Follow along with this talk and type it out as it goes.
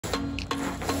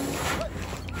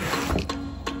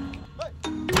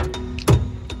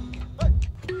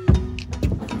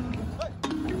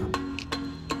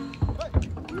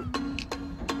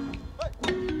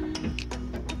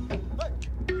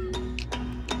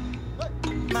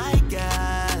My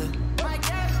God,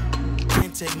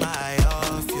 can't take my eye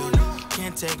off you.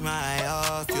 Can't take my eye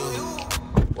off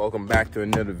you. Welcome back to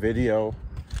another video.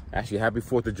 Actually, happy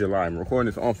 4th of July. I'm recording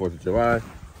this on 4th of July.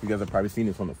 You guys have probably seen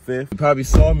this on the 5th. You probably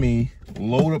saw me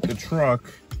load up the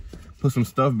truck, put some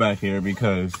stuff back here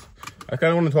because I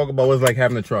kind of want to talk about what's like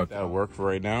having a truck. That'll work for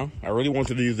right now. I really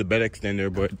wanted to use the bed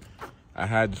extender, but I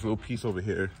had this little piece over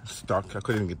here stuck. I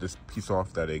couldn't get this piece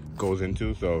off that it goes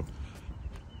into, so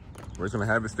we're just gonna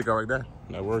have it stick out like that.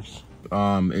 That works.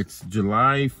 It's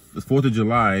 4th of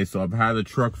July, so I've had the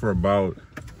truck for about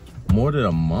more than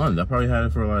a month. I probably had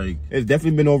it for like, it's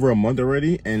definitely been over a month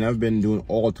already, and I've been doing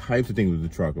all types of things with the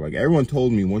truck. Like everyone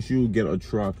told me, once you get a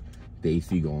truck, the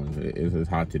AC going. It's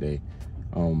hot today.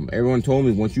 Everyone told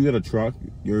me once you get a truck,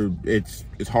 it's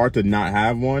hard to not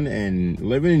have one. And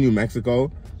living in New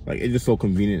Mexico, like it's just so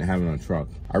convenient having a truck.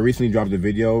 I recently dropped a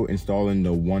video installing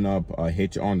the 1UP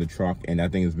hitch on the truck, and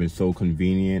that thing has been so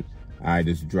convenient. I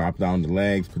just drop down the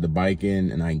legs, put the bike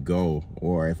in, and I go.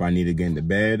 Or if I need to get into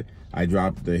bed, I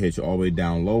drop the hitch all the way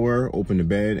down lower, open the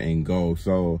bed, and go.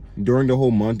 So during the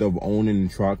whole month of owning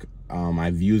the truck,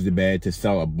 I've used the bed to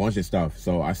sell a bunch of stuff.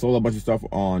 So I sold a bunch of stuff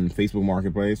on Facebook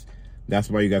Marketplace. That's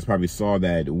why you guys probably saw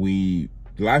that the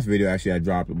last video actually I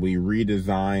dropped, we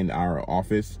redesigned our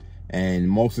office, and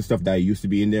most of the stuff that used to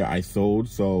be in there I sold.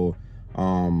 So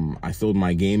I sold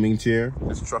my gaming chair.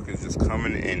 This truck is just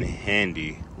coming in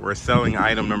handy. We're selling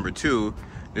item number 2.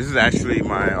 This is actually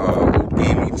my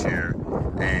gaming chair,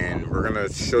 and we're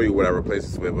gonna show you what I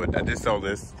replaced this with. But I did sell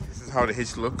this. This is how the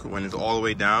hitch look when it's all the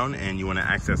way down and you want to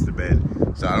access the bed.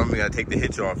 So I don't think I take the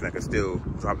hitch off and I can still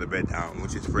drop the bed down,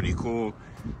 which is pretty cool.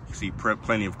 You see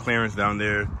plenty of clearance down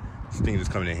there. This thing is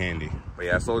coming in handy. But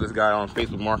yeah, I sold this guy on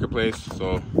Facebook Marketplace,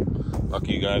 so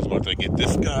lucky you guys. About to get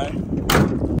this guy.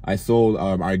 I sold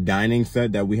our dining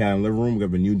set that we had in the living room. We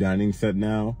have a new dining set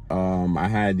now. I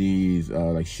had these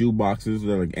like shoe boxes.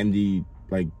 They're like empty,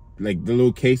 like the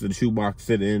little case that the shoe box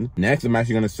sit in. Next, I'm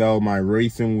actually gonna sell my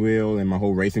racing wheel and my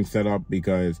whole racing setup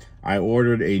because I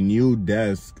ordered a new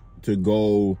desk to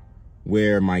go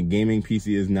where my gaming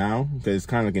PC is now, because it's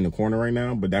kind of like in the corner right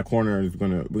now. But that corner is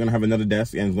we're gonna have another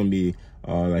desk, and it's gonna be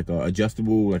like a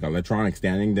adjustable, like electronic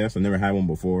standing desk. I never had one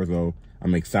before, so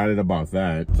I'm excited about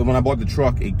that. So when I bought the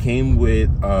truck, it came with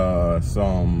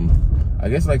some, I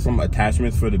guess like some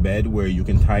attachments for the bed where you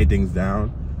can tie things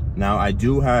down. Now I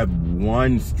do have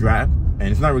one strap, and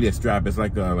it's not really a strap. It's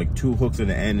like 2 hooks at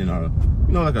the end and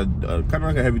like a kind of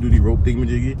like a heavy duty rope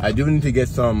thingamajiggy. I do need to get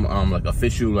some like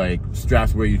official like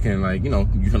straps where you can like, you're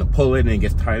gonna pull it and it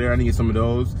gets tighter. I need to get some of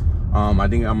those. I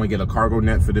think I'm gonna get a cargo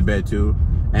net for the bed too,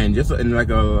 and just like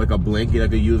a blanket I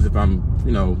could use if I'm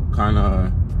kind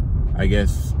of, I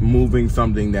guess, moving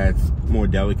something that's more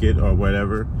delicate or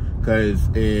whatever. Because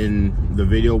in the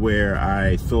video where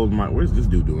I sold my, what is this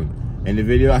dude doing? In the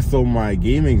video I sold my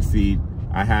gaming seat,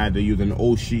 I had to use an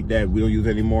old sheet that we don't use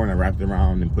anymore, and I wrapped it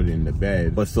around and put it in the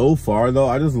bed. But so far though,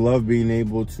 I just love being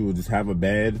able to just have a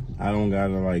bed. I don't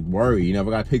gotta like worry, if I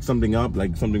gotta pick something up,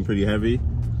 like something pretty heavy,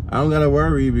 I don't gotta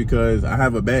worry because I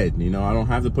have a bed. I don't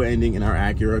have to put anything in our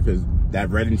Acura because that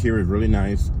red interior is really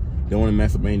nice. Don't want to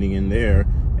mess up anything in there.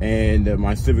 And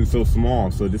my Civic's so small,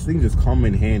 so this thing just come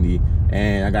in handy.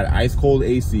 And I got ice cold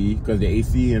AC because the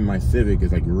AC in my Civic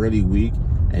is like really weak.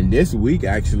 And this week,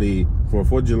 actually, for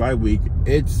 4th of July week,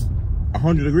 it's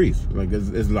 100 degrees. Like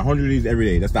it's 100 degrees every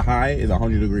day. That's the high, is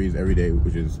 100 degrees every day,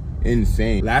 which is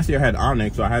insane. Last year I had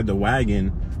Onyx, so I had the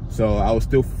wagon, so I was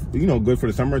still, good for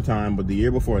the summertime. But the year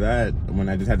before that, when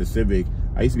I just had the Civic,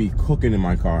 I used to be cooking in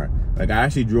my car. Like I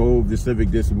actually drove the Civic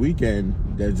this weekend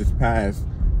that just passed,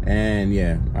 and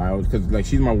yeah, because like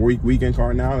she's my weekend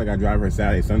car now. Like I drive her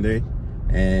Saturday, Sunday.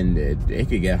 And it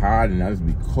could get hot, and I just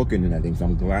be cooking in that thing. So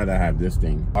I'm glad I have this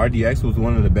thing. RDX was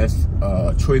one of the best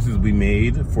choices we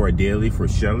made for a daily for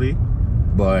Shelly,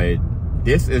 but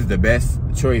this is the best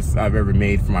choice I've ever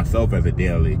made for myself as a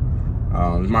daily.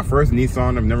 It's my first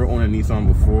Nissan. I've never owned a Nissan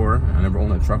before. I never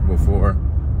owned a truck before,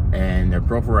 and their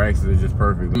Pro 4X is just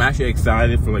perfect. I'm actually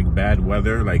excited for like bad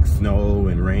weather, like snow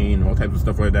and rain, all types of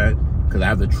stuff like that, because I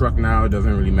have the truck now. It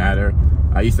doesn't really matter.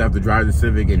 I used to have to drive the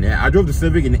Civic, and I drove the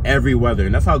Civic in every weather,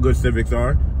 and that's how good Civics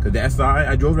are. Because the SI,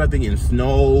 I drove that thing in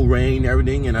snow, rain,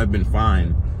 everything, and I've been fine.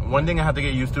 One thing I have to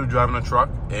get used to driving a truck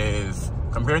is,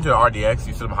 compared to the RDX,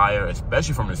 you sit up higher,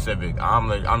 especially from the Civic.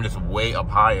 I'm just way up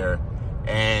higher,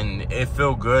 and it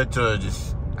felt good to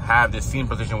just have this seating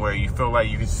position where you feel like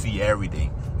you can see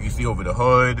everything. You can see over the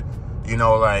hood,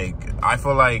 like, I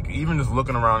feel like even just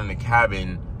looking around in the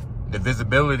cabin, the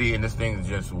visibility in this thing is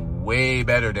just way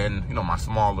better than, my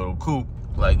small little coupe.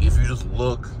 Like, if you just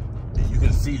look, you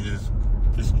can see just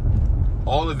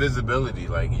all the visibility.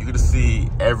 Like, you get to see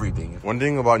everything. One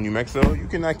thing about New Mexico, you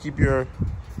cannot keep your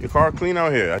car clean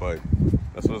out here. But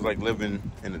that's what it's like living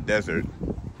in the desert.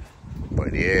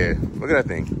 But yeah, look at that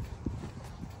thing.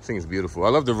 This thing is beautiful. I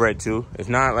love the red too. It's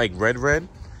not like red,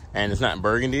 and it's not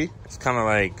burgundy. It's kind of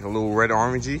like a little red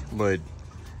orangey, but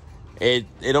it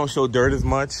don't show dirt as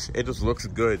much. It just looks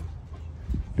good.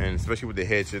 And especially with the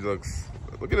hitch, it looks,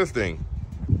 look at this thing.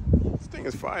 This thing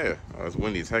is fire. Oh, it's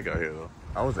windy as heck out here though.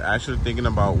 I was actually thinking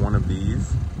about one of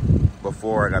these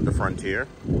before I got the Frontier,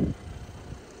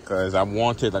 because I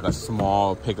wanted like a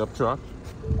small pickup truck,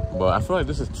 but I feel like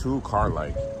this is too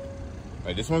car-like.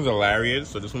 Like, this one's a Lariat,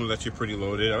 so this one's actually pretty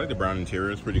loaded. I like the brown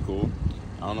interior, it's pretty cool.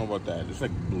 I don't know about that. It's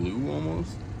like blue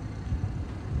almost.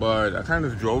 But I kind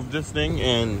of drove this thing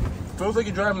and it feels like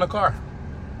you're driving a car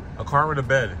with a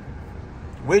bed,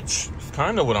 which is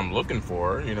kind of what I'm looking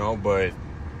for, you know. But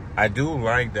I do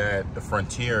like that the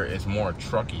Frontier is more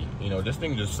trucky. You know, this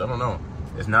thing just, I don't know.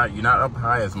 It's not, you're not up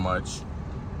high as much.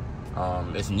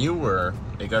 It's newer.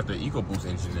 It got the EcoBoost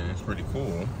engine in it. It's pretty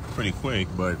cool, pretty quick,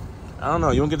 but I don't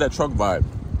know, you don't get that truck vibe.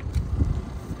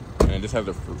 And this has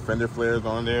the fender flares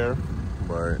on there,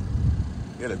 but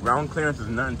yeah, the ground clearance is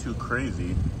nothing too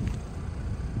crazy.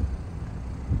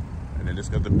 And then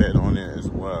just got the bed on it as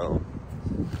well.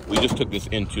 We just took this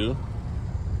into,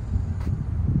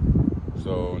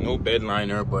 so no bed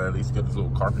liner, but at least got this little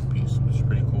carpet piece, which is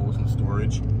pretty cool, some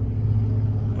storage.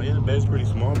 But yeah, the bed's pretty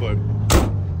small, but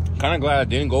kind of glad I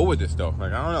didn't go with this though.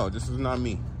 Like, I don't know, this is not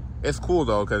me. It's cool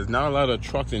though, because not a lot of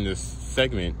trucks in this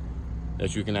segment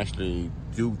that you can actually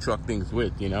do truck things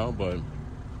with, you know, but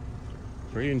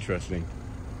pretty interesting.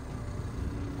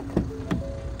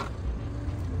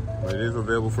 But it is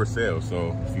available for sale,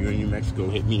 so if you're in New Mexico,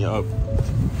 hit me up.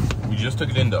 We just took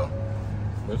it in though.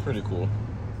 That's pretty cool.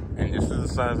 And this is the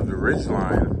size of the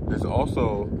Ridgeline. There's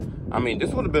also, I mean,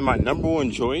 this would have been my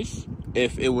 #1 choice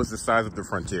if it was the size of the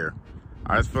Frontier.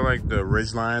 I just feel like the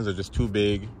Ridgelines are just too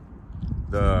big.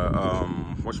 The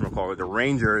whatchamacallit, the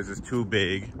Ranger is just too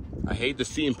big. I hate the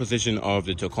seating position of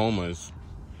the Tacomas.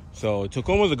 So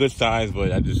Tacoma's a good size,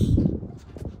 but I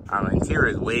don't know, interior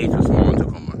is way too small in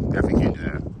Tacoma. Definitely can't do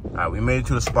that. All right, we made it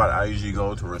to the spot I usually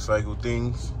go to recycle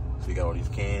things. So you got all these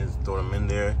cans, throw them in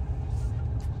there.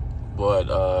 But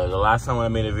the last time I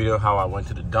made a video how I went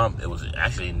to the dump, it was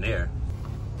actually in there.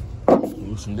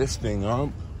 Loosen this thing up.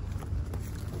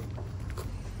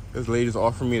 This lady's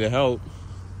offering me to help.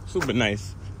 Super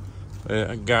nice.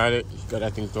 I got it. Got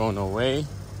that thing thrown away.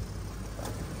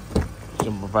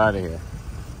 Jump out of here.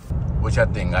 Which I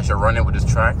think I should run it with his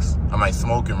tracks. I might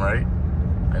smoke him, right?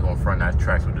 I ain't gonna front that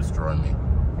tracks would destroy me.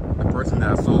 The person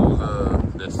that I sold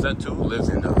the set to lives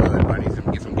in the hood. I need to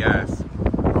get some gas.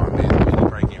 Oh man, you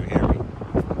probably can't even hear me.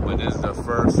 But this is the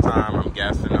first time I'm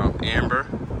gassing up Amber,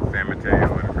 San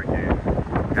Mateo, and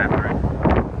freaking Catherine.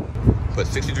 Put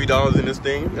 $63 in this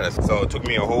thing. So it took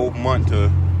me a whole month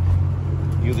to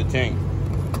use a tank.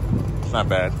 It's not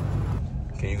bad.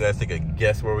 Can you guys take a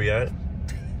guess where we at?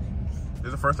 This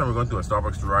is the first time we're going through a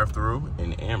Starbucks drive-through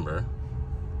in Amber.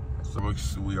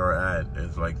 Starbucks we are at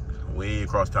is like way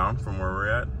across town from where we're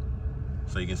at.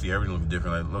 So you can see everything looks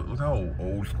different. Like, look how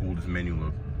old school this menu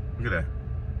looks. Look at that.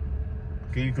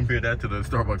 Can you compare that to the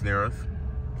Starbucks near us?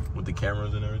 With the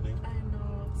cameras and everything? I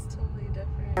know, it's totally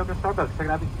different. Welcome to Starbucks. Check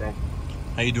it out today.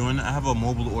 How you doing? I have a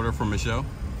mobile order from Michelle.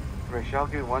 Michelle,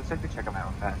 give me 1 second to check them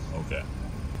out fast. Okay.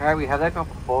 All right, we have that going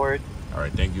forward. All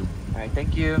right, thank you. All right,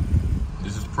 thank you.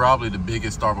 This is probably the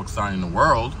biggest Starbucks sign in the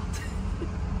world.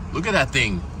 Look at that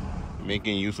thing.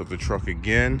 Making use of the truck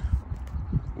again.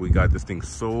 We got this thing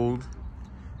sold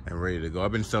and ready to go.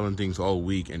 I've been selling things all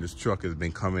week and this truck has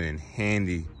been coming in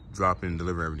handy, dropping and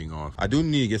delivering everything off. I do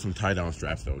need to get some tie-down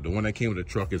straps though. The one that came with the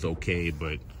truck is okay,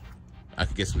 but I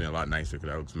could get something a lot nicer because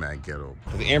that looks mad ghetto.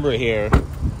 The Amber here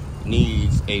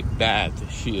needs a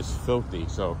bath. She is filthy,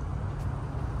 so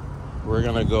we're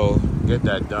gonna go get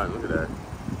that done. Look at that.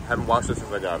 Haven't washed her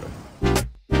since I got her.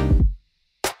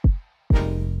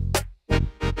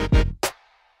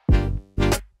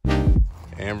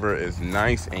 Amber is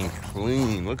nice and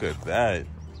clean. Look at that.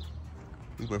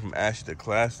 We went from ashy to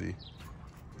classy.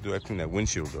 Do I clean that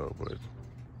windshield though, but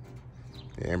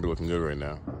yeah, Amber looking good right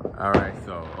now. All right,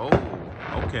 so, oh,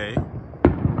 okay.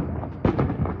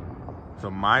 So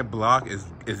my block is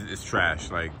trash.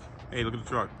 Like, hey, look at the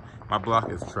truck. My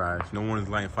block is trash. No one is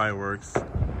lighting fireworks,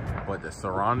 but the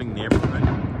surrounding neighborhood,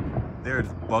 they're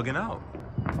just bugging out.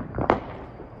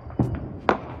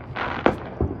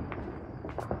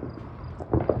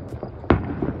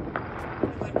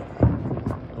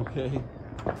 Okay.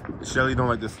 Shelly don't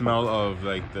like the smell of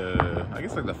like I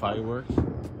guess like the fireworks.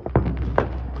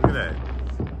 Look at that.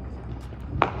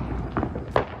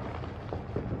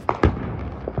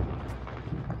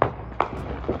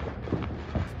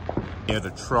 Near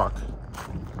the truck.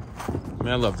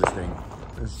 Man, I love this thing.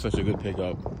 It's such a good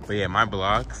pickup. But yeah, my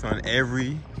block, son,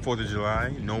 every 4th of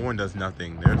July, no one does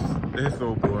nothing. They're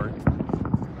so bored.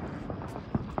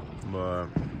 But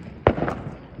yeah,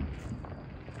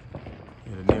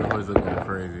 the neighborhood's looking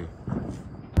crazy.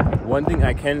 One thing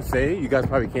I can say, you guys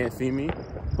probably can't see me,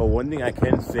 but one thing I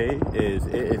can say is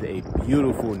it is a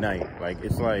beautiful night. Like,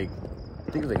 it's like,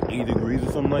 I think it's like 8 degrees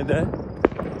or something like that.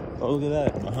 Oh, look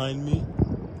at that behind me.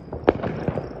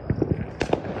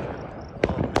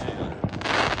 Oh man.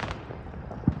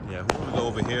 Yeah, whoever's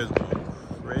over here is going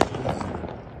crazy.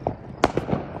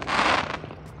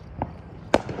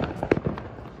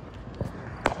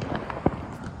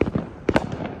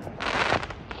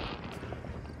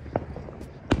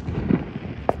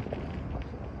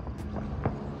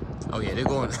 Oh yeah, they're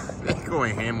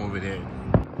going ham over there.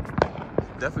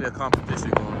 Definitely a competition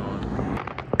going on.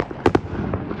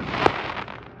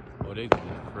 Oh, they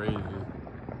going crazy.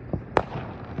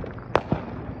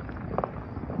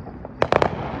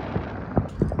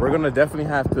 We're gonna definitely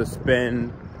have to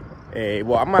spend I'm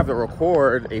gonna have to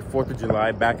record a 4th of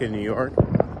July back in New York,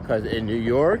 because in New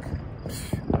York,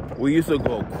 we used to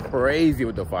go crazy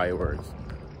with the fireworks.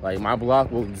 Like, my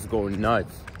block will just go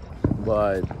nuts.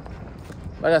 But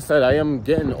like I said, I am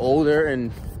getting older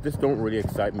and this don't really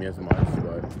excite me as much,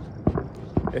 but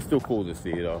it's still cool to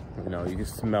see though. You know, you can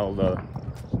smell the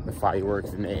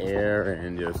fireworks in the air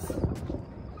and just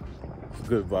it's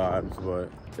good vibes. But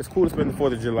it's cool to spend the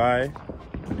 4th of July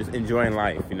just enjoying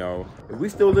life, you know. If we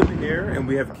still live here and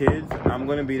we have kids, I'm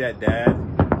gonna be that dad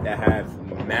that has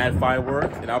mad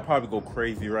fireworks, and I'll probably go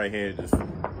crazy right here, just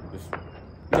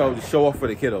you know, to show off for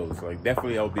the kiddos. Like,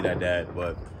 definitely I'll be that dad.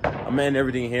 But I'm ending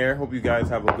everything here. Hope you guys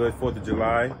have a good 4th of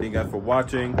July. Thank you guys for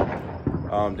watching.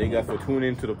 Thank you guys for tuning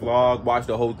into the vlog. Watch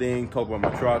the whole thing, talk about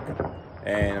my truck,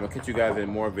 and I'm gonna catch you guys in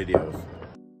more videos.